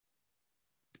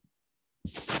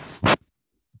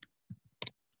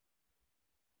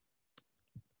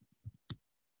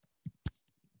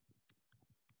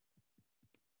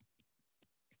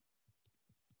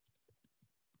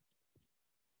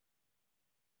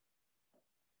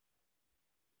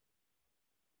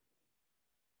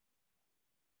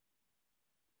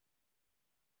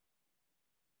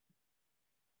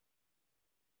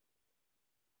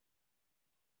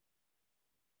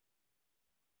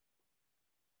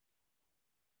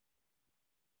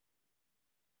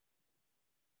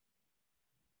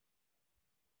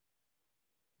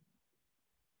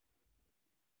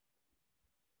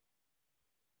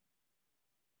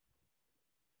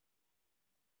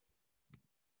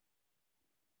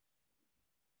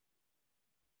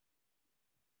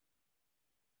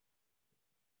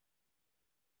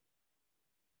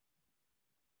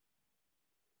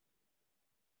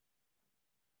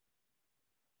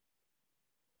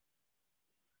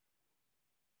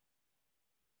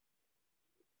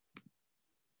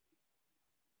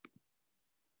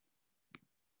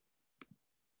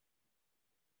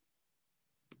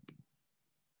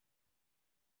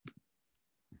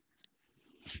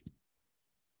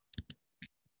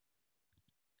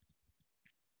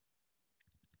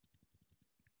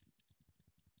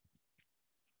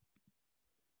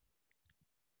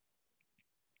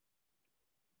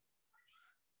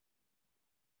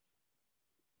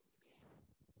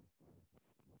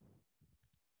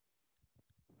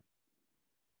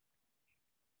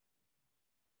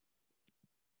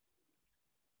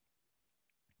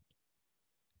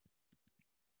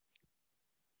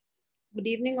Good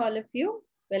evening, all of you.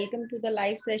 Welcome to the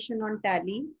live session on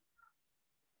Tally.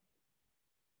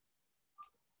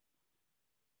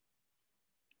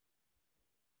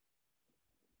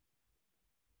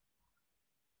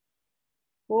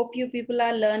 Hope you people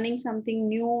are learning something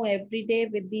new every day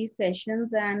with these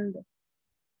sessions. And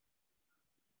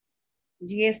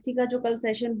GST का जो कल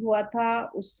session हुआ था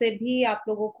उससे भी आप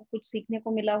लोगों को कुछ सीखने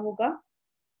को मिला होगा।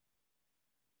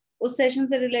 उस सेशन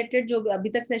से रिलेटेड जो अभी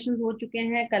तक सेशन हो चुके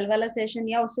हैं, कल वाला सेशन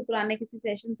या उससे पुराने किसी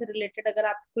सेशन से रिलेटेड अगर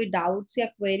आपको कोई डाउट्स या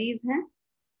क्वेरीज हैं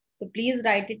तो please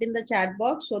write it in the chat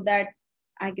box so that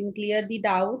I can clear the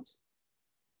doubts.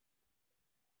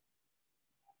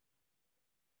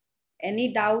 Any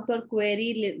doubt or query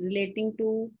relating to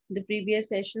the previous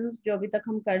sessions जो अभी तक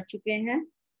हम कर चुके हैं।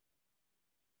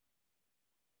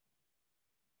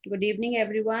 Good evening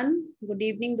everyone. Good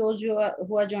evening those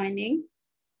who are joining.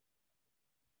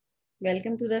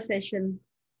 Welcome to the session.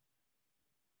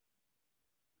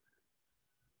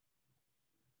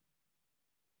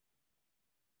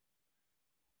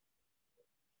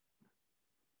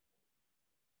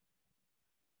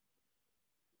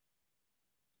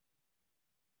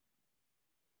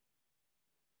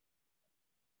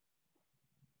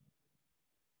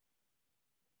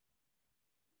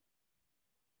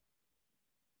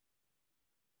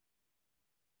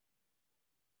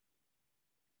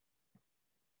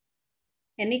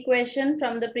 Any question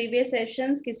from the previous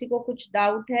sessions? किसी को कुछ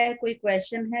डाउट है, कोई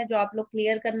क्वेश्चन है जो आप लोग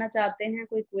क्लियर करना चाहते हैं,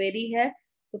 कोई क्वेरी है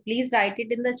तो please write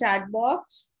it in the chat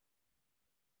box.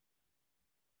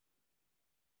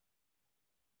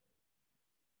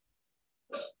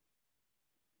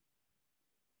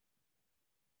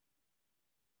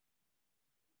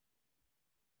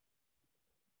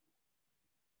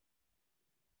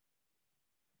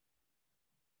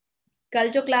 कल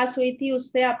जो क्लास हुई थी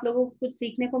उससे आप लोगों को कुछ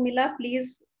सीखने को मिला?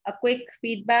 Please a quick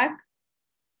feedback.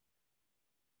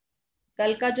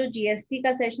 कल का जो जीएसटी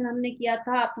का सेशन हमने किया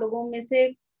था, आप लोगों में से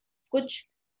कुछ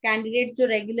कैंडिडेट जो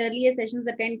रेगुलरली ये सेशंस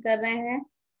अटेंड कर रहे हैं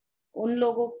उन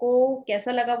लोगों को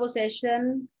कैसा लगा वो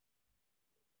session?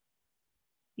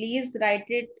 Please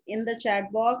write it in the chat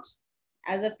box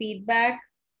as a feedback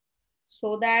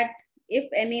so that if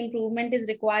any improvement is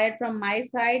required from my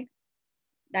side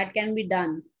that can be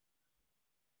done.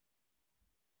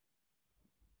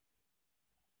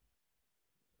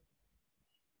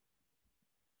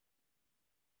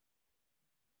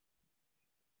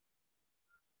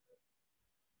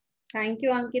 Thank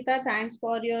you Ankita, thanks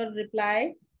for your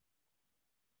reply.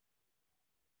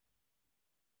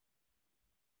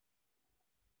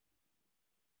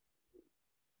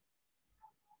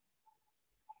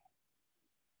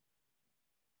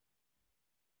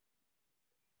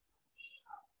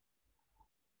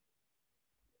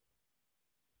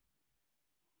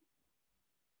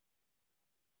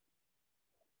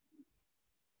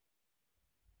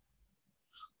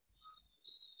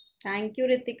 Thank you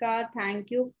Ritika,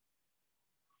 thank you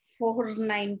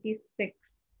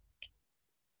 496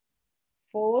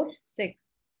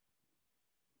 46।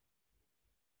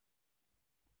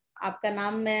 आपका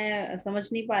नाम मैं समझ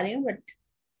नहीं पा रही हूँ but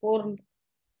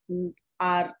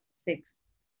 4R6।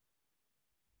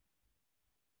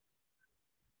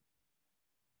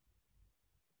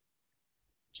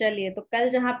 चलिए तो कल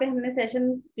जहाँ पे हमने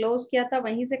सेशन क्लोज किया था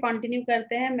वहीं से कंटिन्यू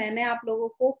करते हैं। मैंने आप लोगों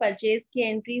को परचेज की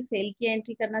एंट्री, सेल की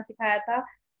एंट्री करना सिखाया था,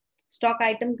 स्टॉक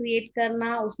आइटम क्रिएट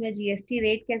करना, उसमें जीएसटी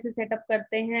रेट कैसे सेटअप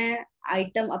करते हैं,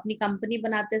 आइटम अपनी कंपनी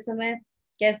बनाते समय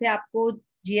कैसे आपको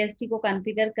जीएसटी को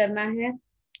कॉन्फ़िगर करना है,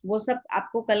 वो सब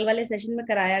आपको कल वाले सेशन में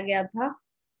कराया गया था।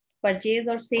 परचेज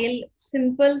और सेल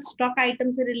सिंपल स्टॉक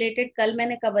आइटम से रिलेटेड कल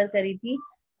मैंने कवर करी थी।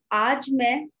 आज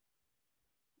मैं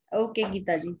ओके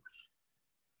गीता जी,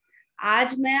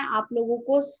 आज मैं आप लोगों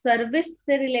को सर्विस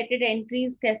से रिलेटेड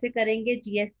एंट्रीज कैसे करेंगे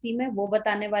जीएसटी में वो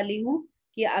बताने वाली हूँ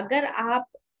कि अगर आप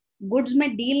गुड्स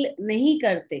में डील नहीं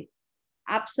करते,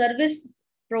 आप सर्विस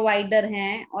प्रोवाइडर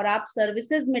हैं और आप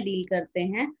सर्विसेज में डील करते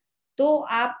हैं तो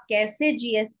आप कैसे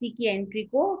जीएसटी की एंट्री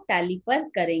को टैली पर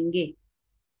करेंगे।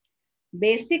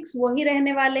 बेसिक्स वही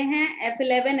रहने वाले हैं।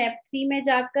 F11 F3 में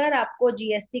जाकर आपको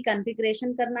जीएसटी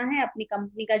कॉन्फ़िगरेशन करना है, अपनी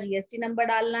कंपनी का जीएसटी नंबर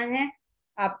डालना है,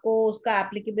 आपको उसका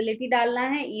एप्लीकेबिलिटी डालना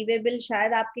है। ई वे बिल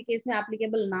शायद आपके केस में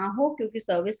एप्लीकेबल ना हो क्योंकि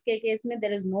सर्विस के केस में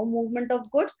there is no movement of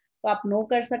goods, तो आप नो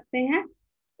कर सकते हैं।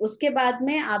 उसके बाद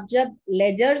में आप जब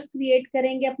लेजर्स क्रिएट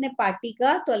करेंगे अपने पार्टी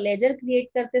का तो लेजर क्रिएट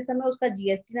करते समय उसका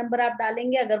जीएसटी नंबर आप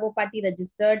डालेंगे अगर वो पार्टी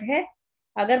रजिस्टर्ड है।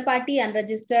 अगर पार्टी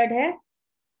अनरजिस्टर्ड है,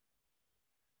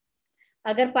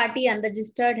 अगर पार्टी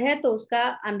अनरजिस्टर्ड है तो उसका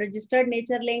अनरजिस्टर्ड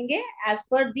नेचर लेंगे एज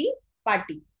पर दी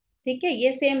पार्टी। ठीक है,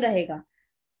 ये सेम रहेगा।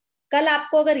 कल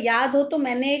आपको अगर याद हो तो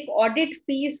मैंने एक ऑडिट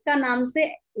फीस का नाम से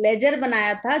लेजर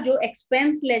बनाया था जो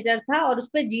एक्सपेंस लेजर था और उस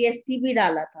पर जीएसटी भी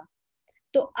डाला था।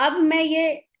 तो अब मैं ये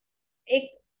एक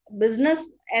बिजनेस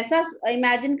ऐसा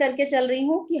इमेजिन करके चल रही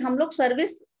हूँ कि हम लोग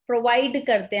सर्विस प्रोवाइड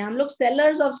करते हैं, हम लोग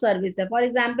सेलर्स ऑफ सर्विस है। For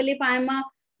example if I am a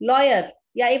lawyer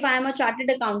या if I am a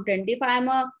chartered accountant, if I am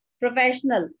a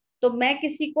professional, तो मैं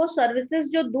किसी को सर्विसेज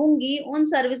जो दूंगी उन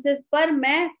सर्विसेज पर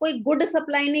मैं कोई गुड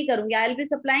सप्लाई नहीं करूंगी, I will be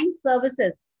supplying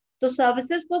services. तो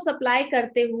सर्विसेज को सप्लाई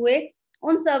करते हुए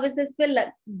उन सर्विसेज पे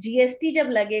जीएसटी जब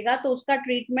लगेगा तो उसका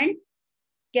ट्रीटमेंट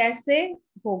कैसे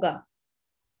होगा।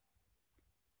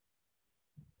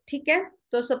 ठीक है,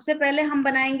 तो सबसे पहले हम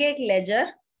बनाएंगे एक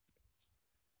लेजर।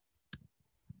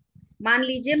 मान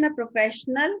लीजिए मैं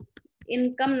प्रोफेशनल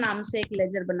इनकम नाम से एक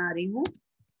लेजर बना रही हूं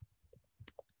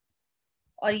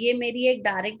और ये मेरी एक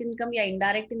डायरेक्ट इनकम या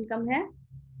इनडायरेक्ट इनकम है।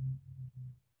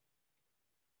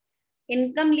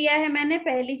 इनकम लिया है मैंने,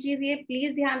 पहली चीज ये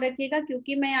प्लीज ध्यान रखिएगा,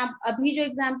 क्योंकि मैं अभी जो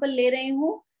एग्जांपल ले रही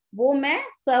हूँ वो मैं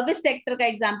सर्विस सेक्टर का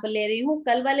एग्जांपल ले रही हूँ।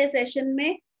 कल वाले सेशन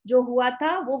में जो हुआ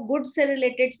था वो गुड्स से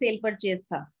रिलेटेड सेल परचेज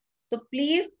था। तो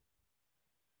प्लीज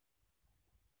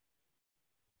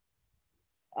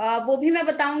वो भी मैं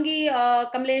बताऊंगी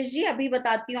कमलेश जी, अभी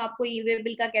बताती हूँ आपको ई वे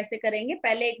बिल का कैसे करेंगे।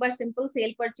 पहले एक बार सिंपल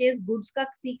सेल परचेज गुड्स का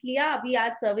सीख लिया, अभी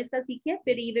आज सर्विस का सीखिए,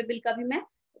 फिर ई वे बिल का भी मैं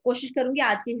कोशिश करूंगी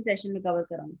आज के ही सेशन में कवर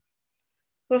कराऊंगी।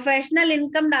 प्रोफेशनल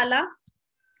इनकम डाला,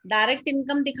 डायरेक्ट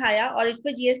इनकम दिखाया और इस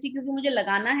पे जीएसटी क्योंकि मुझे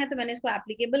लगाना है तो मैंने इसको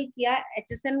एप्लीकेबल किया।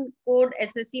 एचएसएन कोड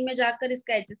एसएससी में जाकर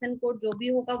इसका एचएसएन कोड जो भी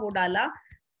होगा वो डाला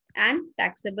एंड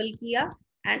टैक्सेबल किया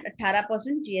एंड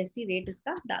 18% जीएसटी रेट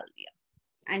इसका डाल दिया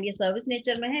एंड ये सर्विस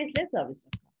नेचर में है इसलिए सर्विस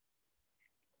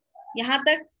रखा। यहाँ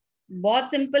तक बहुत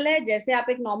सिंपल है, जैसे आप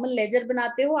एक नॉर्मल लेजर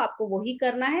बनाते हो आपको वही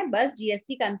करना है, बस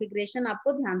जीएसटी कॉन्फ़िगरेशन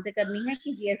आपको ध्यान से करनी है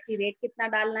कि जीएसटी रेट कितना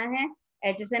डालना है,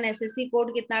 एचएसएन एसएससी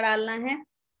कोड कितना डालना है,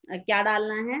 क्या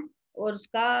डालना है और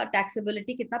उसका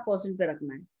टैक्सेबिलिटी कितना परसेंट पे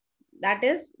रखना है। That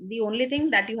is the only thing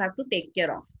that you have to take care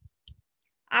of.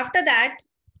 After that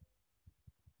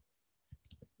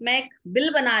मैं एक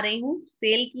बिल बना रही हूँ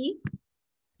सेल की,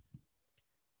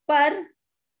 पर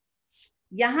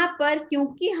यहाँ पर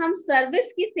क्योंकि हम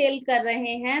सर्विस की सेल कर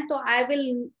रहे हैं तो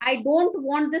I don't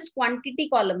want this quantity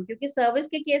column, क्योंकि सर्विस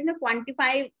के केस में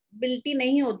क्वांटिफाइबिलिटी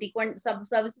नहीं होती, सब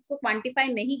सर्विसेज को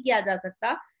क्वांटिफाई नहीं किया जा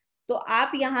सकता। तो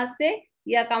आप यहाँ से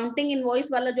ये अकाउंटिंग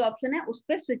इनवॉइस वाला जो ऑप्शन है उस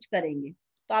पर स्विच करेंगे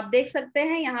तो आप देख सकते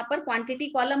हैं यहाँ पर क्वांटिटी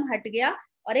कॉलम हट गया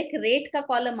और एक रेट का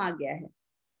कॉलम आ गया है।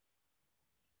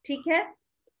 ठीक है,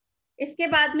 इसके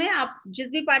बाद में आप जिस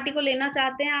भी पार्टी को लेना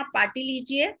चाहते हैं आप पार्टी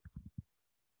लीजिए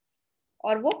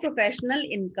और वो प्रोफेशनल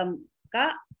इनकम का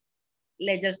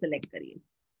लेजर सेलेक्ट करिए।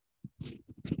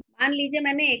 मान लीजिए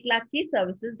मैंने 1 लाख की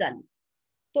सर्विसेज डाली,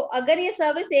 तो अगर ये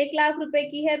सर्विस 1 लाख रुपए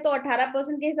की है तो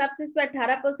 18% के हिसाब से इस पर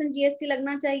 18% जीएसटी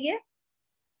लगना चाहिए।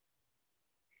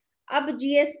 अब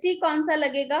जीएसटी कौन सा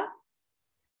लगेगा?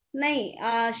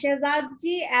 नहीं शहजाद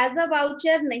जी, एज अ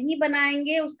वाउचर नहीं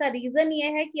बनाएंगे। उसका रीजन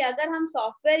ये है कि अगर हम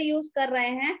सॉफ्टवेयर यूज कर रहे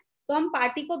हैं तो हम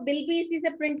पार्टी को बिल भी इसी से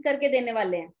प्रिंट करके देने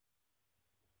वाले हैं।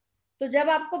 तो जब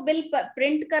आपको बिल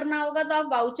प्रिंट करना होगा तो आप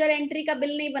वाउचर एंट्री का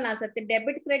बिल नहीं बना सकते,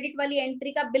 डेबिट क्रेडिट वाली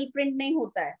एंट्री का बिल प्रिंट नहीं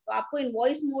होता है, तो आपको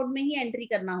इनवॉइस मोड में ही एंट्री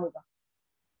करना होगा।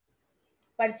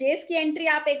 परचेज की एंट्री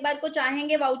आप एक बार को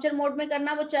चाहेंगे वाउचर मोड में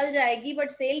करना वो चल जाएगी,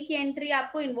 बट सेल की एंट्री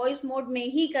आपको इनवॉइस मोड में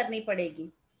ही करनी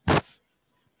पड़ेगी।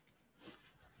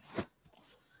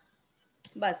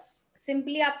 बस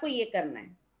सिंपली आपको ये करना है।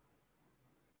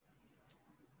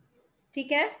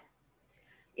 ठीक है,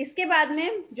 इसके बाद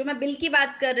में जो मैं बिल की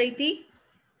बात कर रही थी,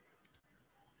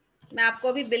 मैं आपको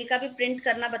अभी बिल का भी प्रिंट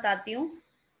करना बताती हूँ।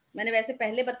 मैंने वैसे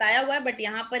पहले बताया हुआ है बट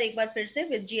यहाँ पर एक बार फिर से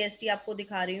विद जीएसटी आपको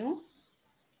दिखा रही हूँ।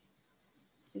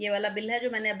 ये वाला बिल है जो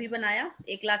मैंने अभी बनाया,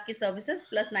 1 लाख की services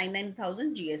plus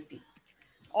 99,000 GST.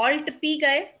 Alt P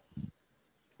गए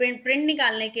प्रिंट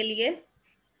निकालने के लिए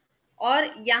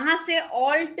और यहाँ से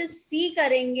ऑल्ट सी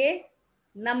करेंगे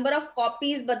नंबर ऑफ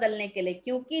कॉपीज बदलने के लिए,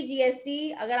 क्योंकि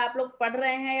जीएसटी अगर आप लोग पढ़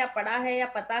रहे हैं या पढ़ा है या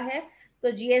पता है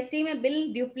तो जीएसटी में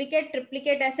बिल डुप्लीकेट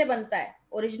ट्रिप्लीकेट ऐसे बनता है,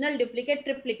 ओरिजिनल डुप्लीकेट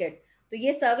ट्रिप्लीकेट। तो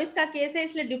ये सर्विस का केस है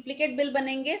इसलिए डुप्लीकेट बिल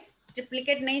बनेंगे,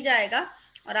 ट्रिप्लीकेट नहीं जाएगा।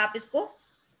 और आप इसको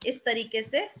इस तरीके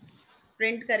से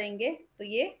प्रिंट करेंगे तो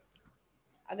ये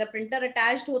अगर प्रिंटर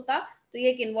अटैच्ड होता तो ये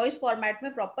एक इनवॉइस फॉर्मेट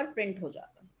में प्रॉपर प्रिंट हो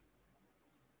जाता।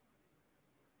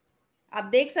 आप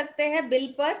देख सकते हैं बिल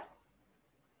पर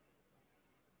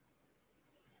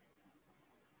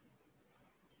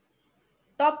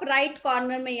टॉप राइट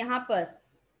कॉर्नर में यहाँ पर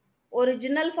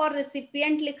ओरिजिनल फॉर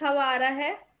रिसिपिएंट लिखा हुआ आ रहा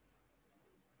है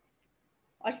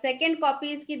और सेकेंड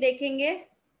कॉपी इसकी देखेंगे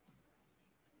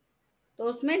तो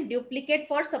उसमें डुप्लीकेट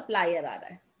फॉर सप्लायर आ रहा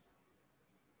है।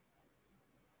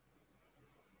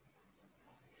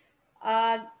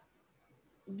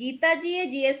 गीता जी, ये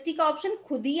जीएसटी का ऑप्शन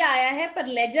खुद ही आया है, पर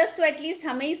लेजर्स तो एटलीस्ट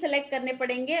हमें ही सिलेक्ट करने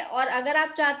पड़ेंगे, और अगर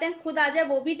आप चाहते हैं खुद आ जाए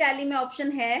वो भी टैली में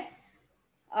ऑप्शन है,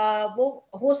 वो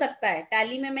हो सकता है।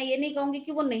 टैली में मैं ये नहीं कहूंगी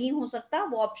कि वो नहीं हो सकता,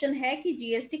 वो ऑप्शन है कि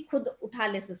जीएसटी खुद उठा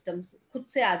ले, सिस्टम से खुद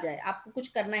से आ जाए, आपको कुछ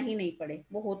करना ही नहीं पड़े,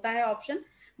 वो होता है ऑप्शन,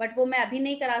 बट वो मैं अभी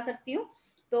नहीं करा सकती हूँ,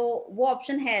 तो वो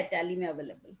ऑप्शन है टैली में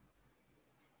अवेलेबल।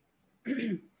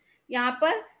 यहाँ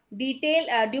पर डिटेल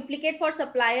डुप्लीकेट फॉर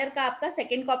सप्लायर का आपका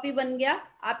सेकेंड कॉपी बन गया।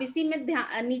 आप इसी में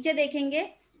नीचे देखेंगे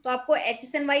तो आपको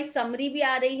HSN समरी भी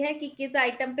आ रही है कि किस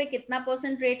आइटम पे कितना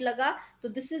 % रेट लगा। तो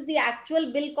this is the actual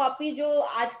bill copy जो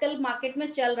आजकल मार्केट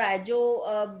में चल रहा है, जो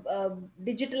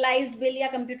डिजिटलाइज्ड बिल या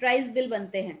कंप्यूटराइज्ड बिल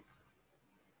बनते हैं।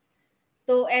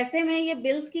 तो ऐसे में ये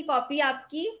बिल्स की कॉपी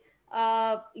आपकी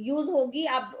यूज होगी,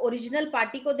 आप ओरिजिनल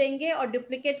पार्टी को देंगे और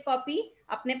डुप्लीकेट कॉपी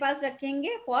अपने पास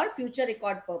रखेंगे फॉर फ्यूचर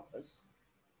रिकॉर्ड पर्पस।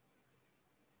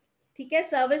 ठीक है,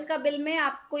 सर्विस का बिल में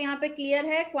आपको यहाँ पे क्लियर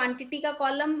है, क्वांटिटी का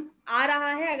कॉलम आ रहा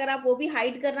है, अगर आप वो भी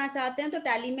हाइड करना चाहते हैं तो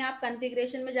टैली में आप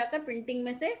कॉन्फ़िगरेशन में जाकर प्रिंटिंग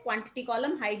में से क्वांटिटी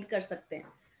कॉलम हाइड कर सकते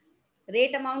हैं।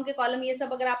 रेट अमाउंट के कॉलम ये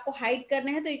सब अगर आपको हाइड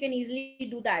करने हैं तो you can easily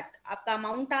do that. आपका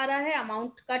अमाउंट आ रहा है,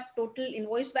 अमाउंट का टोटल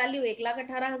इनवॉइस वैल्यू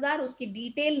 1,18,000, उसकी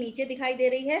डिटेल नीचे दिखाई दे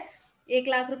रही है, 1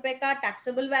 लाख रुपए का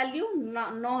टैक्सेबल वैल्यू,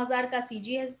 9,000 का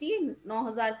CGST,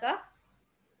 9,000 का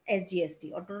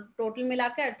SGST, और टोटल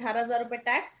मिलाकर 18,000 रुपए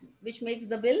tax, which makes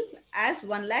the bill as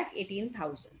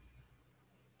 1,18,000।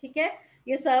 ठीक है,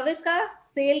 ये सर्विस का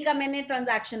सेल का मैंने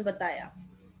ट्रांजैक्शन बताया।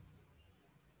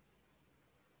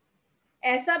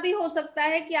 ऐसा भी हो सकता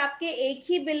है कि आपके एक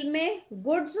ही बिल में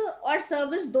गुड्स और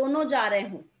सर्विस दोनों जा रहे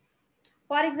हों।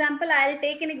 For example, I will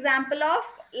take an example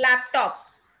of laptop.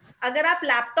 अगर आप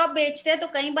लैपटॉप बेचते हैं तो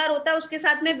कई बार होता है उसके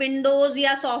साथ में विंडोज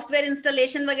या सॉफ्टवेयर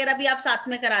इंस्टॉलेशन वगैरह भी आप साथ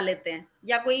में करा लेते हैं,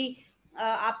 या कोई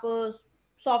आप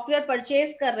सॉफ्टवेयर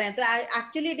परचेज कर रहे हैं, तो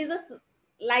actually it is a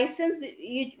licence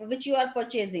which you are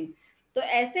purchasing. तो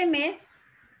ऐसे में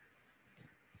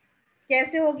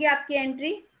कैसे होगी आपकी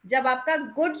एंट्री, जब आपका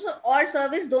गुड्स और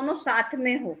सर्विस दोनों साथ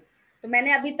में हो। तो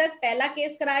मैंने अभी तक पहला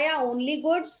केस कराया ओनली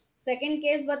गुड्स, सेकंड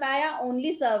केस बताया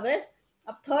ओनली सर्विस,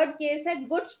 अब थर्ड केस है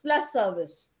goods plus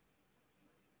service.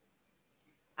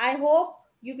 I hope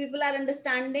you people are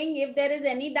understanding. If there is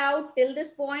any doubt till this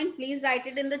point, please write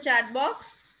it in the chat box.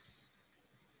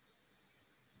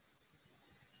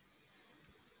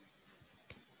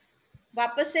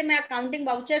 वापस से मैं accounting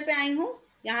voucher पे आई हूं,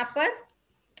 यहाँ पर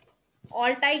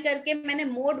ऑल्ट आई करके मैंने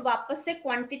मोड वापस से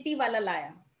क्वांटिटी वाला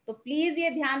लाया। तो प्लीज ये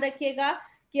ध्यान रखिएगा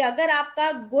कि अगर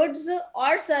आपका गुड्स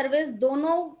और सर्विस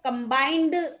दोनों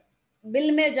कंबाइंड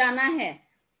बिल में जाना है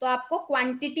तो आपको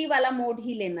क्वांटिटी वाला मोड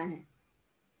ही लेना है।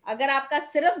 अगर आपका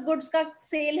सिर्फ गुड्स का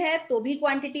सेल है तो भी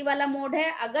क्वांटिटी वाला मोड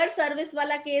है, अगर सर्विस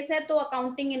वाला केस है तो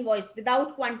अकाउंटिंग इनवॉइस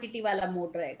विदाउट क्वांटिटी वाला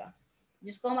मोड रहेगा,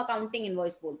 जिसको हम अकाउंटिंग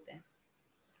इनवॉइस बोलते हैं।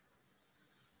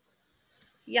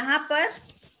 यहाँ पर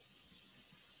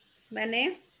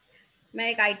मैं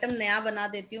एक आइटम नया बना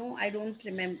देती हूँ। I don't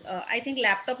remember, I think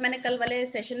laptop मैंने कल वाले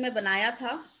सेशन में बनाया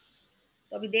था,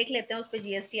 तो अभी देख लेते हैं उस पर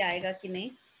जीएसटी आएगा कि नहीं।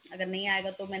 अगर नहीं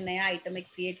आएगा तो मैं नया आइटम एक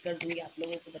क्रिएट कर दूंगी आप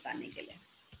लोगों को बताने के लिए।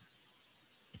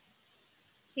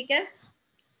 ठीक है,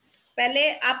 पहले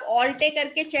आप ऑल्ट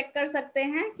करके चेक कर सकते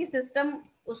हैं कि सिस्टम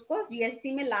उसको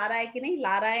जीएसटी में ला रहा है कि नहीं।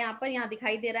 ला रहा है, यहाँ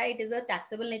दिखाई दे रहा है, it is a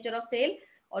taxable nature of sale,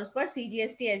 और उस पर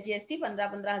CGST SGST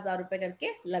 15-15 हजार रुपए करके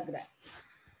लग रहा है।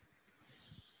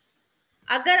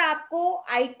 अगर आपको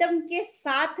आइटम के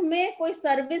साथ में कोई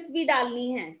सर्विस भी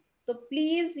डालनी है तो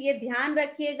प्लीज ये ध्यान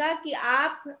रखिएगा कि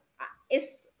आप इस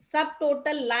सब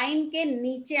टोटल लाइन के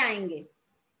नीचे आएंगे,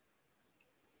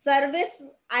 सर्विस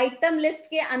आइटम लिस्ट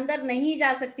के अंदर नहीं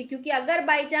जा सकती, क्योंकि अगर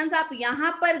बाई चांस आप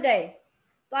यहां पर गए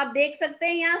तो आप देख सकते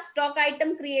हैं यहाँ स्टॉक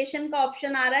आइटम क्रिएशन का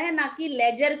ऑप्शन आ रहा है, ना कि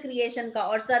लेजर क्रिएशन का,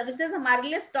 और सर्विसेज हमारे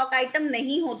लिए स्टॉक आइटम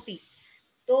नहीं होती।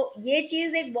 तो ये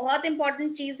चीज एक बहुत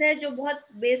इंपॉर्टेंट चीज है जो बहुत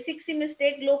बेसिक सी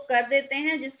मिस्टेक लोग कर देते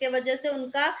हैं, जिसके वजह से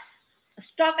उनका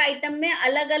स्टॉक आइटम में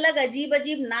अलग अलग अजीब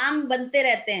अजीब नाम बनते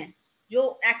रहते हैं,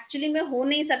 जो एक्चुअली में हो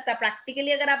नहीं सकता।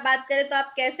 प्रैक्टिकली अगर आप बात करें तो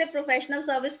आप कैसे प्रोफेशनल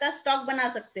सर्विस का स्टॉक बना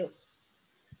सकते हो।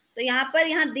 तो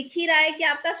यहाँ दिख ही रहा है कि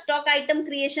आपका स्टॉक आइटम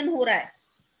क्रिएशन हो रहा है,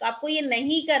 तो आपको ये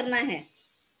नहीं करना है।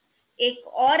 एक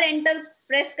और एंटर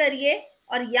प्रेस करिए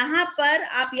और यहाँ पर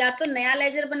आप या तो नया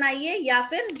लेजर बनाइए या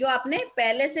फिर जो आपने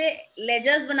पहले से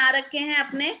लेजर्स बना रखे हैं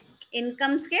अपने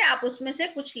इनकम्स के, आप उसमें से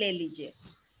कुछ ले लीजिए।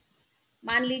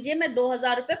 मान लीजिए मैं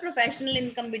 2,000 रुपए प्रोफेशनल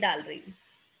इनकम भी डाल रही हूँ।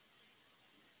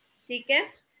 ठीक है,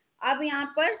 अब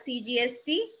यहाँ पर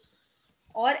CGST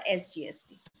और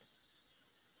SGST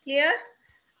क्लियर।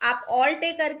 आप ऑल्ट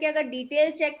करके अगर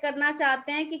डिटेल चेक करना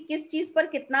चाहते हैं कि किस चीज पर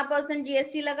कितना %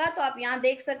 GST लगा, तो आप यहाँ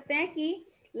देख सकते हैं कि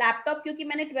लैपटॉप क्योंकि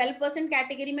मैंने 12%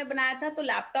 कैटेगरी में बनाया था तो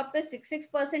लैपटॉप पे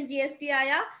 6% जीएसटी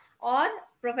आया, और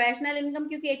प्रोफेशनल इनकम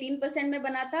क्योंकि 18% में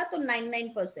बना था तो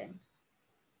 99%।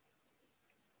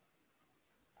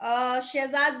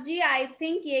 शहजाद जी, आई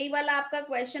थिंक यही वाला आपका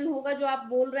क्वेश्चन होगा जो आप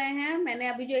बोल रहे हैं। मैंने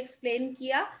अभी जो एक्सप्लेन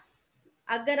किया,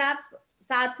 अगर आप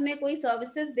साथ में कोई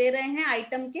सर्विसेज दे रहे हैं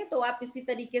आइटम के तो आप इसी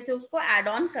तरीके से उसको ऐड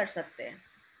ऑन कर सकते हैं।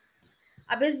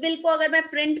 अब इस बिल को अगर मैं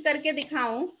प्रिंट करके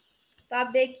दिखाऊं तो आप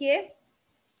देखिए,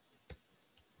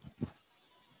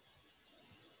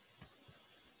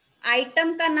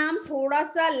 आइटम का नाम थोड़ा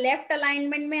सा लेफ्ट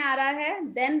अलाइनमेंट में आ रहा है,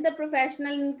 then the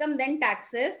professional income, then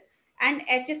taxes, and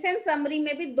HSN summary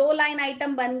में भी 2 लाइन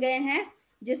आइटम बन गए हैं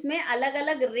जिसमें अलग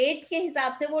अलग रेट के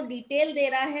हिसाब से वो डिटेल दे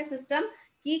रहा है सिस्टम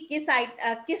कि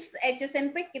किस एचएसएन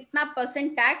पे कितना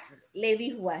 % टैक्स लेवी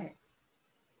हुआ है।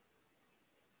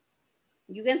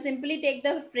 You can simply take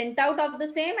the printout of the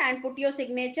same and put your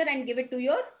signature and give it to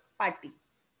your party.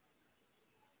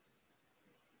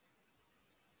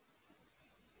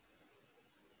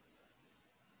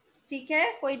 ठीक है,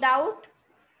 कोई डाउट?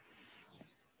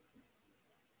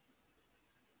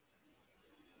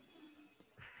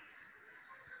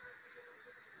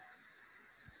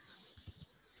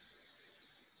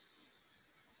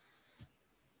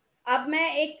 अब मैं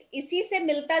एक इसी से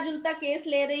मिलता जुलता केस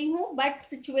ले रही हूं, बट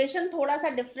सिचुएशन थोड़ा सा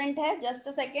डिफरेंट है। Just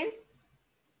a second.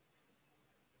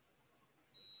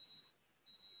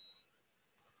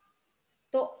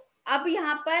 तो अब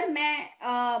यहां पर मैं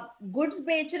गुड्स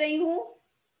बेच रही हूं,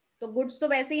 तो गुड्स तो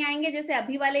वैसे ही आएंगे जैसे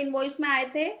अभी वाले इनवॉइस में आए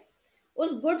थे।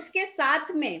 उस गुड्स के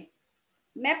साथ में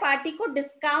मैं पार्टी को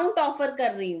डिस्काउंट ऑफर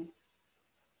कर रही हूं।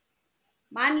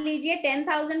 मान लीजिए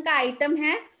 10,000 का आइटम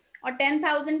है और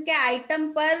 10,000 के आइटम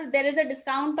पर there is a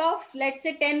discount of let's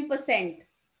say 10%,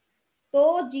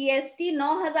 तो जीएसटी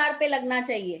 9,000 पे लगना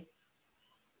चाहिए।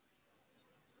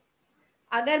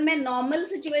 अगर मैं नॉर्मल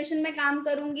सिचुएशन में काम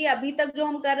करूंगी अभी तक जो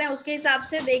हम कर रहे हैं उसके हिसाब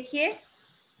से, देखिए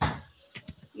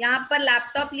यहां पर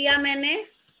लैपटॉप लिया मैंने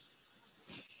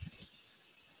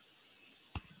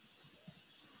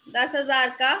 10,000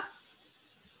 का,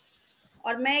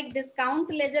 और मैं एक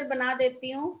डिस्काउंट लेजर बना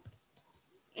देती हूँ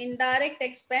इनडायरेक्ट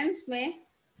एक्सपेंस में।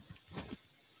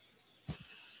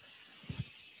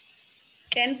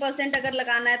 10% अगर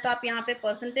लगाना है तो आप यहाँ पे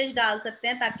परसेंटेज डाल सकते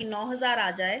हैं ताकि 9,000 आ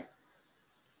जाए।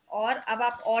 और अब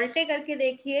आप ऑल्टे करके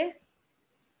देखिए,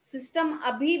 सिस्टम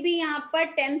अभी भी यहाँ पर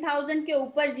 10,000 के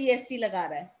ऊपर जीएसटी लगा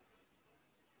रहा है।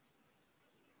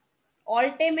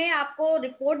 ऑल्टे में आपको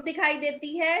रिपोर्ट दिखाई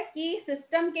देती है कि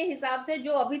सिस्टम के हिसाब से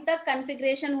जो अभी तक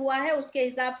कॉन्फ़िगरेशन हुआ है उसके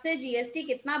हिसाब से जीएसटी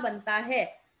कितना बनता है।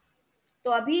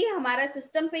 तो अभी हमारा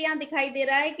सिस्टम पे यहाँ दिखाई दे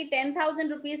रहा है कि 10,000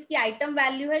 रुपीज की आइटम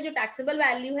वैल्यू है जो टैक्सेबल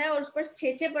वैल्यू है, और उस पर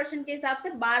 6% के हिसाब से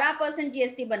 12%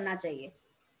 जीएसटी बनना चाहिए।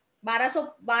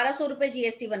 1200 रुपए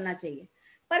जीएसटी बनना चाहिए।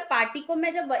 पर पार्टी को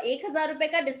मैं जब 1,000 रुपए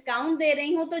का डिस्काउंट दे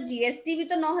रही हूँ तो जीएसटी भी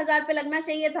तो 9,000 पे लगना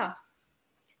चाहिए था।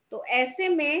 तो ऐसे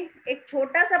में एक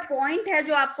छोटा सा पॉइंट है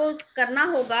जो आपको करना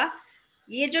होगा।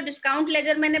 ये जो डिस्काउंट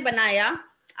लेजर मैंने बनाया,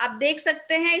 आप देख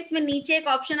सकते हैं इसमें नीचे एक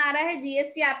ऑप्शन आ रहा है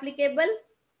जीएसटी एप्लीकेबल,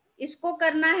 इसको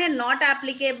करना है नॉट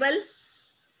एप्लीकेबल,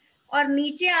 और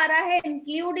नीचे आ रहा है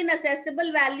include in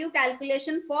assessable value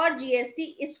calculation for GST,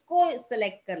 इसको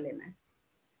सिलेक्ट कर लेना है।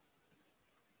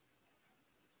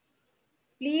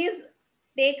 Please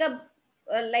take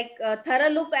a thorough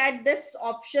look at this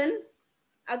option.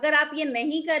 अगर आप ये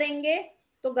नहीं करेंगे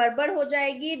तो गड़बड़ हो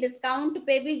जाएगी, डिस्काउंट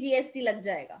पे भी जीएसटी लग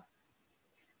जाएगा।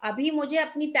 अभी मुझे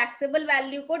अपनी टैक्सेबल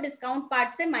वैल्यू को डिस्काउंट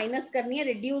पार्ट से माइनस करनी है,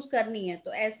 रिड्यूस करनी है।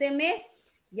 तो ऐसे में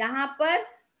यहाँ पर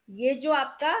ये जो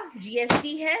आपका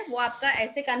जीएसटी है वो आपका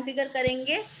ऐसे कॉन्फ़िगर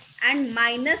करेंगे एंड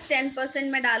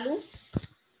 -10% में डालूं।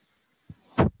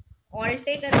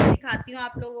 ऑल्टे करके दिखाती हूँ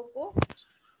आप लोगों को।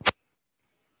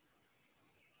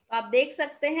 तो आप देख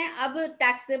सकते हैं अब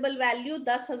टैक्सेबल वैल्यू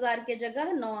 10,000 के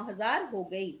जगह 9,000 हो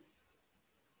गई।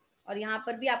 और यहाँ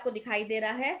पर भी आपको दिखाई दे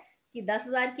रहा है कि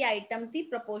 10,000 की आइटम थी,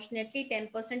 प्रोपोर्शनेटली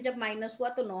 10% जब माइनस हुआ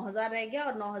तो 9,000 रह गया,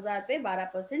 और 9,000 पे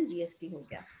 12% जीएसटी हो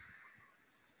गया।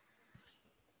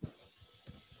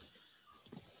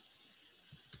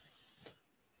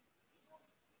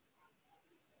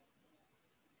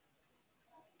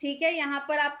 ठीक है, यहाँ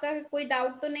पर आपका कोई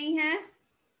डाउट तो नहीं है?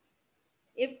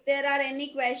 If there are any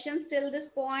questions till this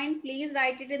point, please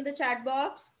write it in the chat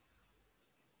box.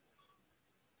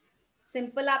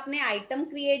 Simple आपने आइटम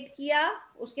क्रिएट किया,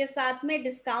 उसके साथ में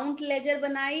डिस्काउंट लेजर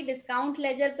बनाई, डिस्काउंट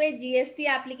लेजर पे जीएसटी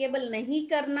एप्लीकेबल नहीं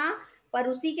करना, पर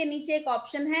उसी के नीचे एक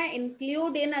ऑप्शन है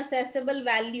इंक्लूड इन असेसेबल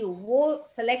वैल्यू, वो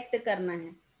सेलेक्ट करना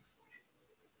है।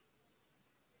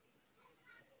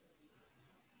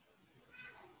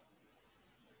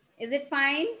 Is it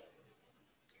fine?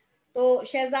 तो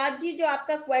शहजाद जी, जो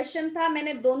आपका क्वेश्चन था,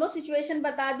 मैंने दोनों सिचुएशन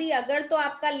बता दी। अगर तो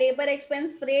आपका लेबर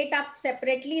एक्सपेंस रेट आप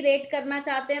सेपरेटली रेट करना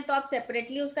चाहते हैं तो आप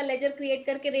सेपरेटली उसका लेजर क्रिएट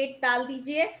करके रेट डाल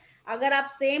दीजिए। अगर आप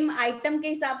सेम आइटम के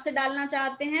हिसाब से डालना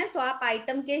चाहते हैं तो आप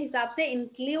आइटम के हिसाब से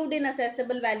इंक्लूड इन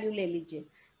असेसेबल वैल्यू ले लीजिए।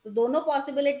 तो दोनों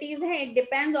पॉसिबिलिटीज हैं, it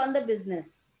depends on the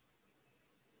business.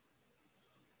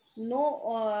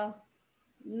 No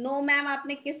no ma'am,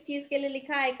 आपने किस चीज के लिए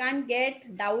लिखा? आई कांट गेट,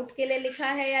 डाउट के लिए लिखा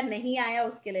है या नहीं आया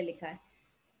उसके लिए लिखा है?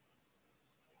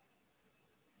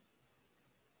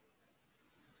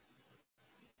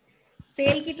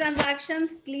 सेल की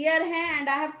ट्रांजैक्शंस क्लियर हैं एंड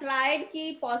आई हैव ट्राइड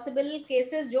कि पॉसिबल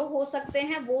केसेस जो हो सकते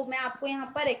हैं वो मैं आपको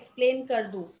यहाँ पर एक्सप्लेन कर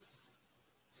दूं।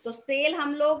 तो सेल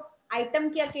हम लोग आइटम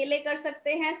की अकेले कर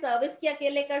सकते हैं, सर्विस की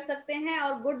अकेले कर सकते हैं,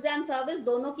 और गुड्स एंड सर्विस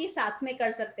दोनों की साथ में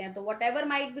कर सकते हैं। तो what ever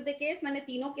might be the case, मैंने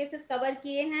तीनों केसेस कवर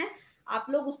किए हैं। आप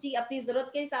लोग उसी अपनी जरूरत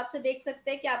के हिसाब से देख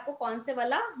सकते हैं कि आपको कौन से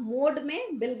वाला मोड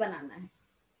में बिल बनाना है।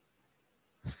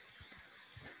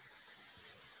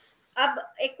 अब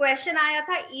एक क्वेश्चन आया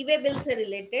था ई वे बिल से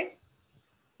रिलेटेड।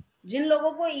 जिन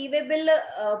लोगों को ई वे बिल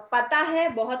पता है,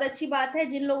 बहुत अच्छी बात है।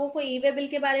 जिन लोगों को ई वे बिल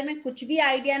के बारे में कुछ भी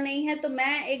आइडिया नहीं है, तो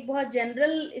मैं एक बहुत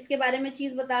जनरल इसके बारे में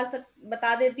चीज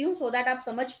बता देती हूँ, सो दैट आप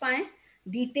समझ पाए।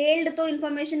 डिटेल्ड तो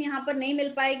इन्फॉर्मेशन यहाँ पर नहीं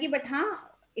मिल पाएगी, बट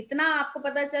हाँ, इतना आपको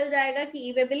पता चल जाएगा कि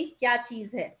ई वे बिल क्या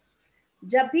चीज है।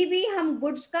 जब भी हम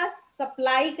गुड्स का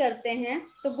सप्लाई करते हैं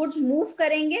तो गुड्स मूव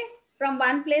करेंगे from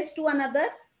one place to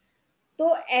another.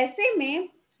 तो ऐसे में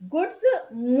गुड्स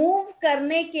मूव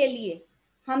करने के लिए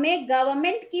हमें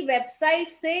गवर्नमेंट की वेबसाइट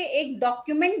से एक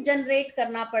डॉक्यूमेंट जनरेट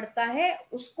करना पड़ता है,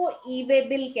 उसको ई वे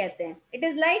बिल कहते हैं। It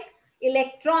is like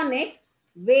electronic,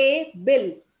 way, bill.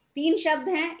 तीन शब्द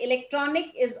हैं।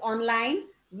 Electronic is online,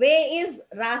 way is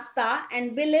रास्ता,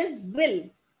 and bill is bill.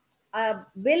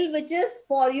 Bill which is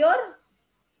for your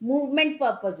movement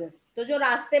purposes, तो जो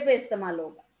रास्ते पे इस्तेमाल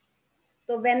होगा।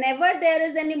 तो whenever there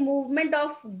is any movement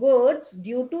of goods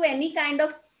due to any kind of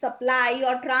supply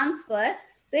or transfer,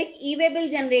 तो एक ई वे बिल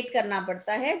जनरेट करना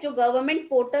पड़ता है जो गवर्नमेंट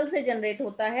पोर्टल से जनरेट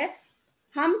होता है।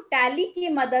 हम टैली की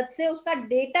मदद से उसका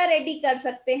डेटा रेडी कर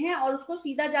सकते हैं और उसको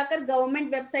सीधा जाकर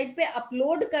गवर्नमेंट वेबसाइट पे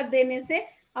अपलोड कर देने से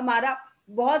हमारा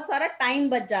बहुत सारा टाइम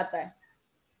बच जाता है।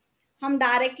 हम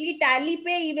डायरेक्टली टैली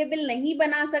पे ई वे बिल नहीं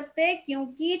बना सकते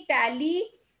क्योंकि टैली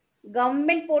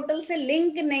गवर्नमेंट पोर्टल से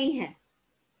लिंक नहीं है।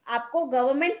 आपको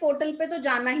गवर्नमेंट पोर्टल पे तो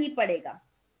जाना ही पड़ेगा।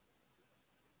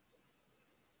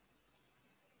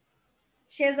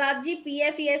 शहजाद जी,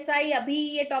 पीएफईएसआई अभी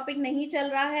ये टॉपिक नहीं चल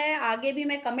रहा है, आगे भी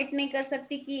मैं कमिट नहीं कर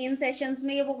सकती कि इन सेशंस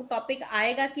में ये वो टॉपिक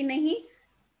आएगा कि नहीं।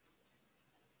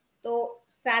 तो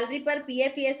सैलरी पर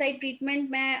पीएफईएसआई ट्रीटमेंट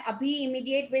मैं अभी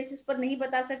इमीडिएट बेसिस पर नहीं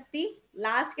बता सकती।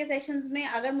 लास्ट के सेशंस में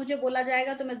अगर मुझे बोला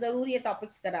जाएगा तो मैं जरूर ये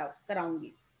टॉपिक्स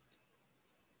कराऊंगी।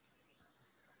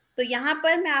 तो यहाँ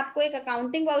पर मैं आपको एक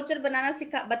अकाउंटिंग वाउचर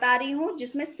बनाना बता रही हूँ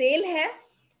जिसमें सेल है,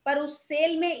 पर उस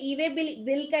सेल में ई वे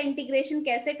बिल का इंटीग्रेशन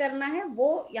कैसे करना है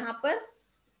वो यहाँ पर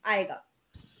आएगा।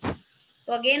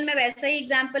 तो अगेन मैं वैसा ही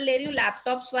एग्जांपल ले रही हूँ,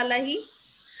 लैपटॉप्स वाला ही।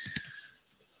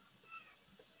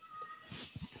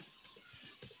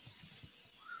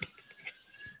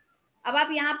 अब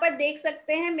आप यहाँ पर देख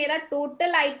सकते हैं मेरा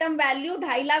टोटल आइटम वैल्यू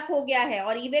 2.5 लाख हो गया है,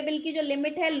 और ई वे बिल की जो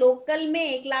लिमिट है लोकल में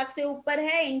 1 लाख से ऊपर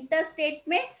है, इंटर स्टेट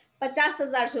में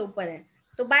 50,000 से ऊपर है।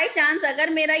 तो बाय चांस अगर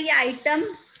मेरा ये आइटम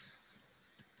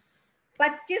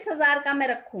 25,000 का मैं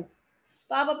रखूं,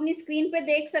 तो आप अपनी स्क्रीन पे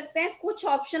देख सकते हैं कुछ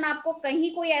ऑप्शन, आपको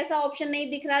कहीं कोई ऐसा ऑप्शन नहीं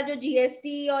दिख रहा जो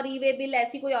जीएसटी और ई वे बिल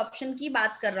ऐसी कोई ऑप्शन की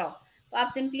बात कर रहा हो। तो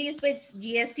आप सिंपली इस पे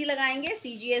जीएसटी लगाएंगे,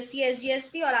 सीजीएसटी,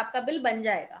 एसजीएसटी, और आपका बिल बन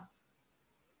जाएगा।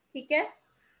 ठीक है।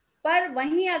 पर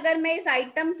वहीं अगर मैं इस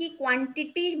आइटम की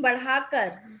क्वांटिटी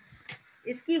बढ़ाकर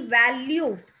इसकी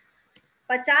वैल्यू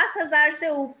 50,000 से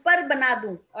ऊपर बना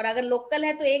दूं, और अगर लोकल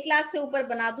है तो 1 लाख से ऊपर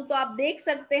बना दूं, तो आप देख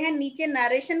सकते हैं नीचे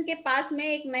नरेशन के पास में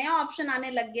एक नया ऑप्शन आने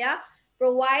लग गया,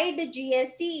 प्रोवाइड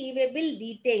जीएसटी ई वे बिल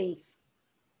डिटेल्स।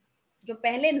 जो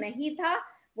पहले नहीं था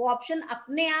वो ऑप्शन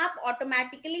अपने आप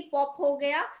ऑटोमेटिकली पॉप हो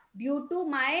गया due to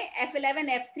my F11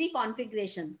 F3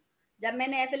 configuration. जब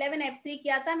मैंने F11 F3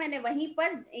 किया था, मैंने वहीं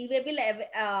पर ई वे बिल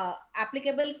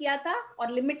एप्लीकेबल किया था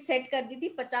और लिमिट सेट कर दी थी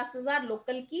 50,000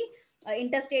 लोकल की,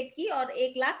 इंटरस्टेट की, और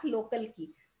 1 लाख लोकल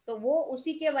की। तो वो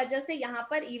उसी के वजह से यहाँ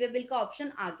पर ई वे बिल का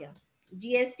ऑप्शन आ गया,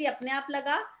 जीएसटी अपने आप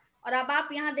लगा। और अब आप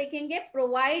यहाँ देखेंगे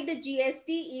प्रोवाइड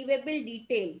जीएसटी ई वे बिल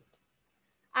डिटेल।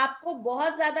 आपको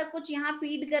बहुत ज्यादा कुछ यहाँ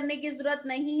फीड करने की जरूरत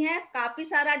नहीं है, काफी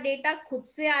सारा डेटा खुद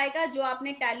से आएगा जो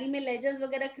आपने टैली में लेजर्स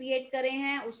वगैरह क्रिएट करे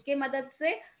हैं उसके मदद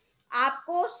से।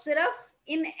 आपको सिर्फ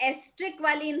इन एस्ट्रिक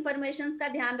वाली इंफॉर्मेशन का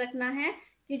ध्यान रखना है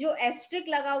कि जो एस्ट्रिक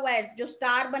लगा हुआ है, जो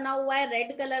स्टार बना हुआ है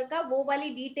रेड कलर का, वो वाली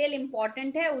डिटेल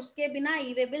इंपॉर्टेंट है, उसके बिना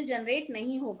ई वे बिल जनरेट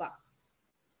नहीं होगा।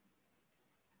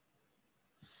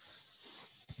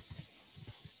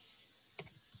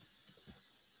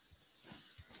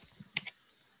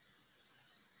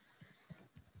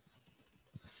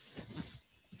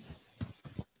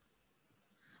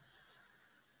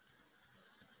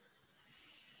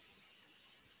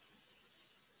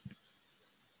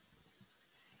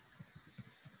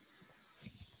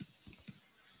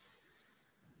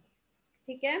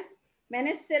 ठीक है,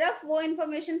 मैंने सिर्फ वो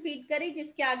इंफॉर्मेशन फीड करी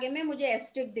जिसके आगे में मुझे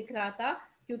एस्टेरिस्क दिख रहा था,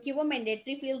 क्योंकि वो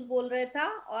मैंडेटरी फील्ड्स बोल रहे था,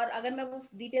 और अगर मैं वो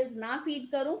डिटेल्स ना फीड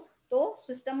करूं तो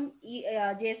सिस्टम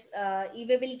ई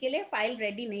वे बिल के लिए फाइल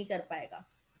रेडी नहीं कर पाएगा।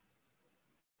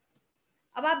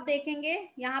 अब आप देखेंगे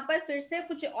यहाँ पर फिर से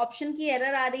कुछ ऑप्शन की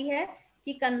एरर आ रही है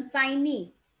कि कंसाइनी,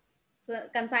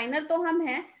 कंसाइनर तो हम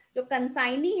हैं, जो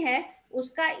कंसाइनी है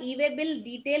उसका ई वे बिल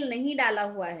डिटेल नहीं डाला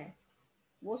हुआ है,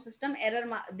 वो सिस्टम एरर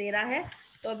दे रहा है।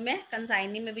 तो अब मैं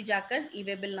कंसाइनी में भी जाकर e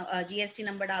way bill GST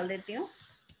number डाल देती हूँ।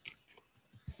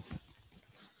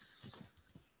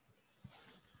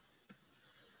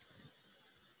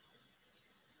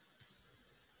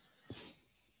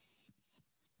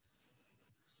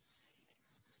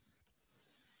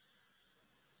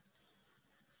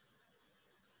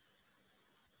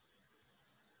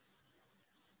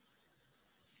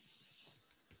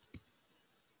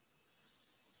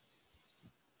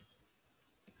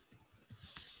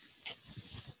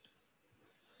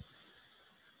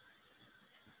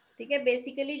 ठीक है,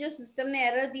 बेसिकली जो सिस्टम ने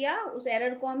एरर दिया उस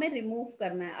एरर को हमें रिमूव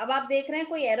करना है। अब आप देख रहे हैं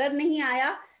कोई एरर नहीं आया,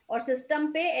 और सिस्टम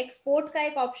पे एक्सपोर्ट का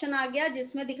एक ऑप्शन आ गया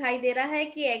जिसमें दिखाई दे रहा है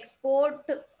कि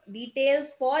export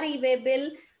details for E way bill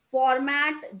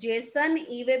format Jason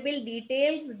E way bill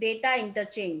details data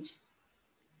interchange.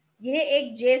 ये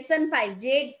एक जेसन फाइल,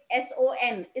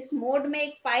 JSON, इस मोड में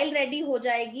एक फाइल रेडी हो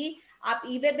जाएगी। आप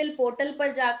ई वे बिल पोर्टल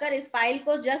पर जाकर इस फाइल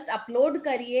को जस्ट अपलोड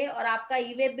करिए और आपका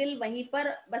ई वे बिल वहीं पर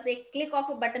बस एक क्लिक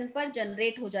ऑफ बटन पर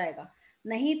जनरेट हो जाएगा।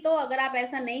 नहीं तो अगर आप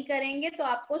ऐसा नहीं करेंगे तो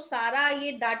आपको सारा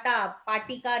ये डाटा,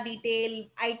 पार्टी का detail,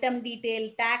 item detail,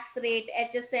 tax rate,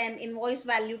 HSN, invoice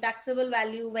value, taxable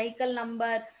value, vehicle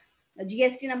number,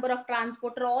 GST number of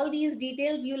transporter, all these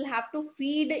details you will have to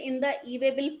feed in the E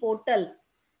way bill portal.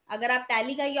 अगर आप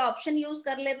tally का ये option use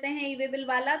कर लेते हैं ई way bill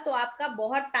वाला, तो आपका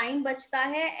बहुत टाइम बचता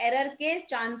है, एरर के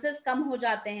चांसेस कम हो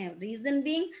जाते हैं। रीजन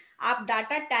बीइंग, आप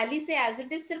डाटा टैली से एज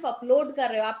इट इज सिर्फ अपलोड कर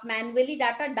रहे हो, आप मैन्युअली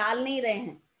डाटा डाल नहीं रहे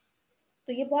हैं।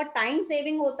 तो ये बहुत टाइम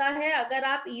सेविंग होता है अगर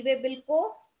आप ई वे बिल को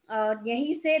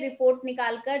यहीं से रिपोर्ट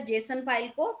निकालकर जेसन फाइल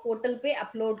को पोर्टल पे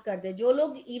अपलोड कर दे। जो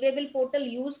लोग ई वे बिल पोर्टल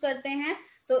यूज करते हैं,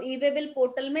 तो ई वे बिल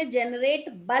पोर्टल में जनरेट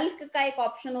बल्क का एक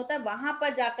ऑप्शन होता है, वहां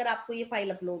पर जाकर आपको ये फाइल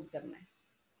अपलोड करना है,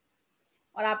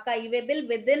 और आपका ई way bill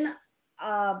with in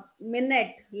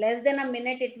minute, less than a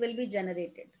minute it will be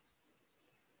generated.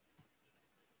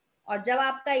 और जब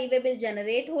आपका ई वे बिल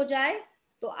जनरेट हो जाए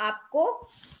तो आपको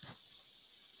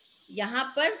यहां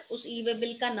पर उस ई वे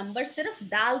बिल का नंबर सिर्फ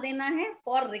डाल देना है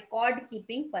फॉर रिकॉर्ड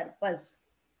कीपिंग पर्पस।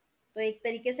 तो एक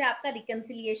तरीके से आपका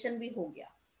रिकंसिलिएशन भी हो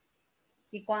गया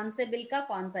कि कौन से बिल का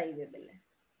कौन सा ई वे बिल है।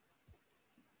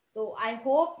 तो आई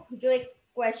होप जो एक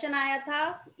क्वेश्चन आया था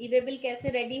ई वे बिल कैसे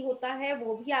रेडी होता है,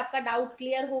 वो भी आपका डाउट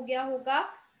क्लियर हो गया होगा।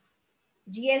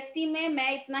 जीएसटी में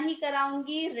मैं इतना ही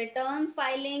कराऊंगी, रिटर्न्स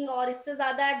फाइलिंग और इससे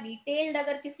ज्यादा डिटेल्ड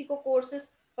अगर किसी को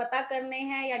कोर्सेज पता करने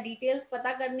हैं या डिटेल्स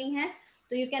पता करनी है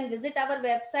तो you can visit our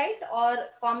website, और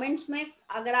कमेंट्स में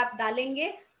अगर आप डालेंगे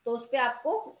तो उस पर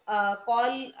आपको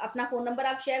कॉल, अपना फोन नंबर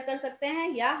आप शेयर कर सकते हैं,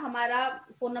 या हमारा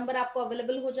फोन नंबर आपको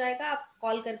अवेलेबल हो जाएगा, आप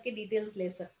कॉल करके डिटेल्स ले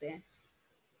सकते हैं।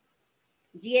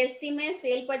 जीएसटी में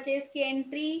सेल परचेज की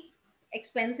एंट्री,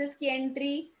 एक्सपेंसेस की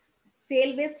entry,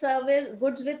 cell with service,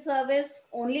 goods with service,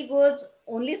 only goods,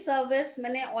 only service,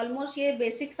 मैंने ऑलमोस्ट ये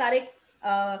बेसिक सारे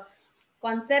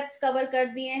कॉन्सेप्ट्स कवर कर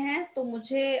दिए हैं। तो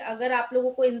मुझे, अगर आप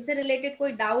लोगों को इनसे रिलेटेड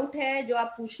कोई डाउट है जो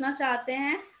आप पूछना चाहते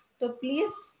हैं, तो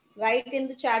please right in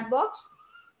the chat box.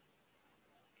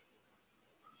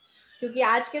 क्योंकि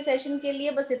आज के सेशन के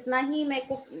लिए बस इतना ही मेरे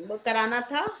को कराना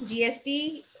था,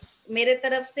 जीएसटी मेरे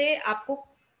तरफ से आपको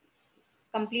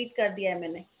कंप्लीट कर दिया है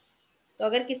मैंने। तो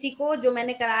अगर किसी को जो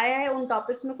मैंने कराया है उन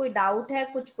टॉपिक्स में कोई डाउट है,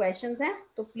 कुछ क्वेश्चंस हैं,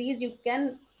 तो प्लीज यू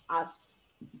कैन आस्क।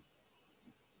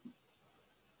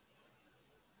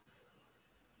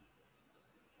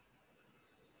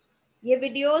 ये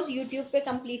वीडियोस यूट्यूब पे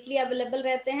कम्प्लीटली अवेलेबल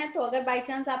रहते हैं, तो अगर बाय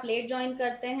चांस आप लेट ज्वाइन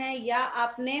करते हैं या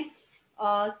आपने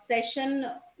सेशन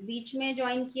बीच में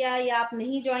ज्वाइन किया या आप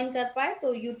नहीं ज्वाइन कर पाए,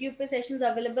 तो यूट्यूब पे सेशंस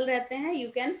अवेलेबल रहते हैं। You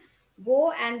can go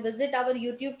and visit our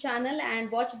YouTube channel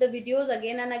and watch the videos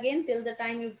again and again till the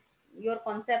time your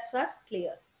concepts are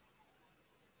clear.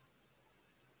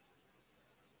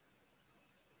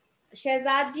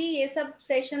 Shahzad जी, ये सब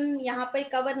सेशन यहाँ पे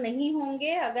कवर नहीं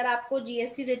होंगे। अगर आपको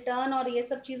जीएसटी रिटर्न और ये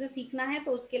सब चीजें सीखना है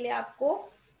तो उसके लिए आपको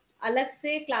अलग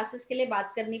से क्लासेस के लिए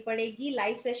बात करनी पड़ेगी।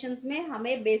 लाइव सेशंस में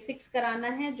हमें बेसिक्स कराना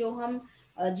है, जो हम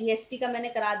जीएसटी का मैंने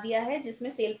करा दिया है, जिसमें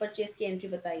सेल परचेज की एंट्री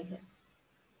बताई है।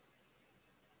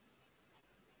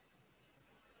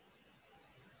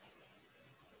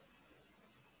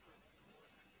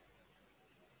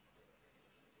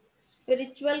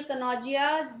 स्पिरिचुअल कनौजिया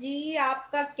जी,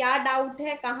 आपका क्या डाउट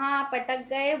है, कहाँ आप अटक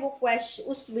गए, वो क्वेश्चन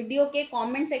उस वीडियो के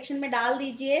कमेंट सेक्शन में डाल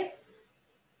दीजिए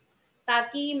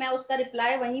ताकि मैं उसका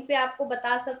रिप्लाई वहीं पे आपको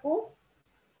बता सकूं,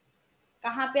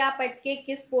 कहाँ पे आप अटके,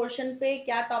 किस पोर्शन पे,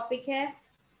 क्या टॉपिक है।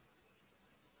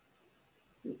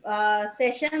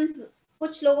 सेशंस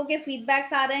कुछ लोगों के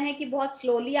फीडबैक्स आ रहे हैं कि बहुत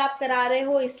स्लोली आप करा रहे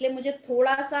हो, इसलिए मुझे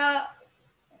थोड़ा सा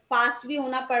फास्ट भी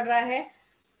होना पड़ रहा है,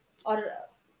 और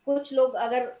कुछ लोग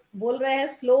अगर बोल रहे हैं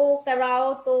स्लो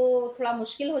कराओ तो थोड़ा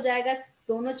मुश्किल हो जाएगा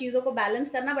दोनों चीजों को बैलेंस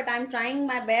करना, but I am trying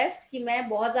my best कि मैं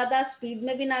बहुत ज्यादा स्पीड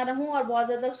में भी ना रहूं और बहुत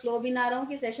ज्यादा स्लो भी ना रहूं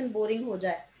कि सेशन बोरिंग हो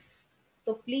जाए।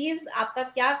 तो प्लीज आपका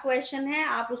क्या क्वेश्चन है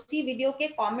आप उसी वीडियो के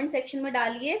कमेंट सेक्शन में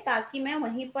डालिए ताकि मैं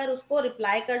वहीं पर उसको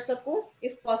रिप्लाई कर सकूं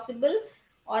इफ पॉसिबल।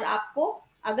 और आपको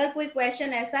अगर कोई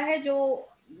क्वेश्चन ऐसा है जो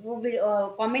वो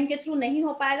कमेंट के थ्रू नहीं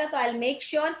हो पाएगा तो आई मेक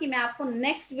श्योर कि मैं आपको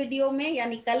नेक्स्ट वीडियो में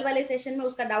यानी कल वाले सेशन में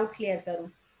उसका डाउट क्लियर करूं।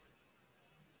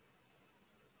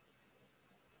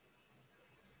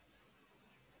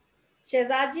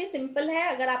 शहजाद जी सिंपल है,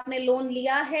 अगर आपने लोन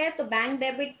लिया है तो बैंक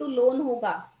डेबिट टू लोन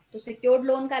होगा, तो सिक्योर्ड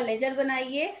लोन का लेजर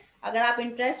बनाइए। अगर आप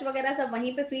इंटरेस्ट वगैरह सब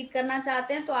वहीं पे फीड करना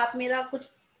चाहते हैं तो आप मेरा कुछ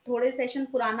थोड़े सेशन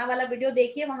पुराना वाला वीडियो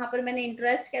देखिए, वहां पर मैंने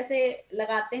इंटरेस्ट कैसे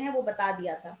लगाते हैं वो बता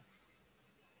दिया था।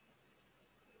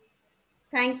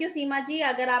 थैंक यू सीमा जी,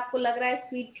 अगर आपको लग रहा है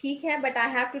स्पीड ठीक है, but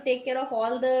I have to take care of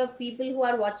all the people who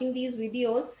are watching these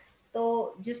videos.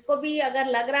 तो जिसको भी अगर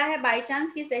लग रहा है बाय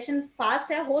चांस की सेशन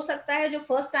फास्ट है, हो सकता है जो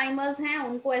फर्स्ट टाइमर्स हैं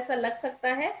उनको ऐसा लग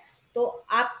सकता है, तो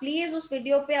आप प्लीज उस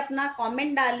वीडियो पे अपना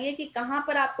कमेंट डालिए कि कहाँ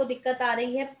पर आपको दिक्कत आ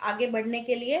रही है आगे बढ़ने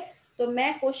के लिए। तो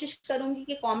मैं कोशिश करूंगी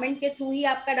कि कमेंट के थ्रू ही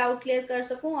आपका डाउट क्लियर कर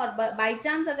सकूं, और बाय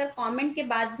चांस अगर कमेंट के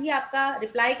बाद भी आपका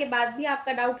रिप्लाई के बाद भी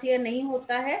आपका डाउट क्लियर नहीं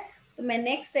होता है तो मैं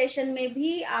नेक्स्ट सेशन में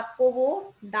भी आपको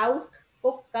वो डाउट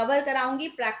को कवर कराऊंगी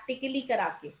प्रैक्टिकली करा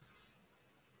के।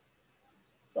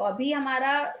 तो अभी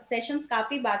हमारा सेशंस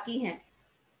काफी बाकी हैं,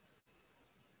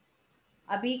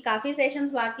 अभी काफी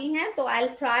सेशंस बाकी हैं, तो I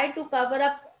try to cover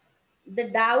up the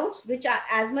doubts which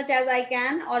as much as I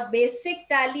can, और बेसिक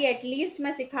टैली एटलीस्ट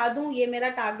मैं सिखा दूं, ये मेरा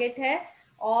टारगेट है।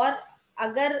 और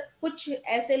अगर कुछ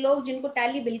ऐसे लोग जिनको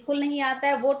टैली बिल्कुल नहीं आता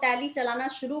है वो टैली चलाना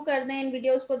शुरू कर दें इन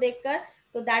वीडियोस को देखकर,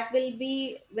 तो that will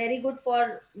be very good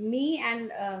for me and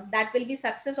that will be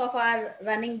success of our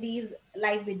running these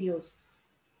live videos.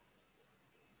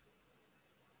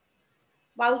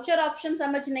 Voucher option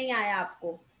समझ नहीं आया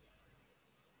आपको?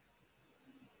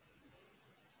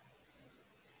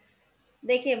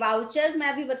 देखिए वाउचर्स मैं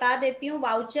अभी बता देती हूँ,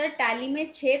 वाउचर टैली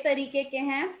में 6 तरीके के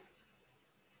हैं,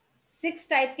 6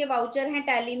 टाइप के वाउचर हैं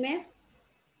टैली में।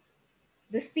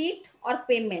 रिसीट और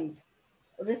पेमेंट।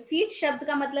 रिसीट शब्द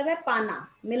का मतलब है पाना,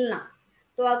 मिलना,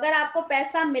 तो अगर आपको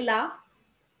पैसा मिला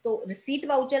तो रिसीट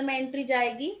वाउचर में एंट्री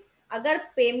जाएगी। अगर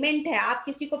पेमेंट है, आप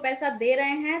किसी को पैसा दे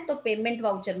रहे हैं तो पेमेंट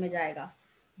वाउचर में जाएगा।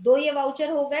 दो ये वाउचर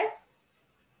हो गए।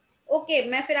 ओके,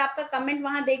 मैं फिर आपका कमेंट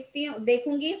वहां देखती हूँ,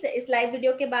 देखूंगी इस लाइव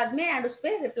वीडियो के बाद में एंड उस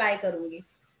पर रिप्लाई करूंगी।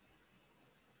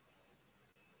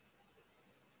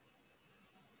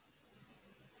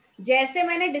 जैसे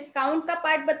मैंने डिस्काउंट का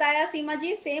पार्ट बताया सीमा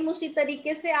जी, सेम उसी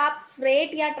तरीके से आप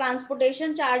फ्रेट या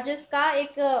ट्रांसपोर्टेशन चार्जेस का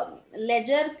एक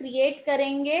लेजर क्रिएट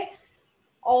करेंगे,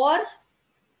 और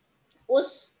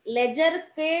उस लेजर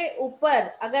के ऊपर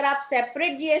अगर आप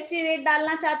सेपरेट जीएसटी रेट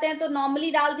डालना चाहते हैं तो नॉर्मली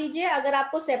डाल दीजिए, अगर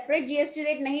आपको सेपरेट जीएसटी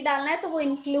रेट नहीं डालना है तो वो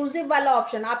इंक्लूसिव वाला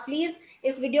ऑप्शन, आप प्लीज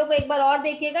इस वीडियो को एक बार और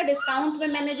देखिएगा। डिस्काउंट में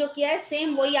मैंने जो किया है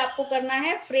सेम वही आपको करना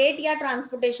है फ्रेट या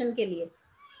ट्रांसपोर्टेशन के लिए।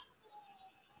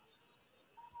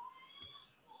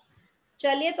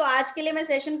 चलिए, तो आज के लिए मैं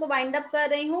सेशन को वाइंड अप कर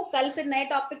रही हूँ, कल फिर नए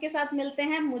टॉपिक के साथ मिलते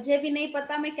हैं। मुझे भी नहीं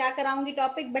पता मैं क्या कराऊंगी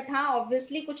टॉपिक, बट हाँ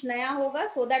ऑब्वियसली कुछ नया होगा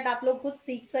सो दैट आप लोग खुद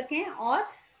सीख सकें और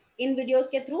इन वीडियोस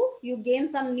के through you gain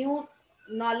some new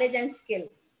knowledge and skill.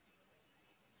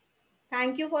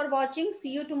 Thank you for watching.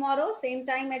 See you tomorrow, same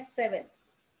time at 7.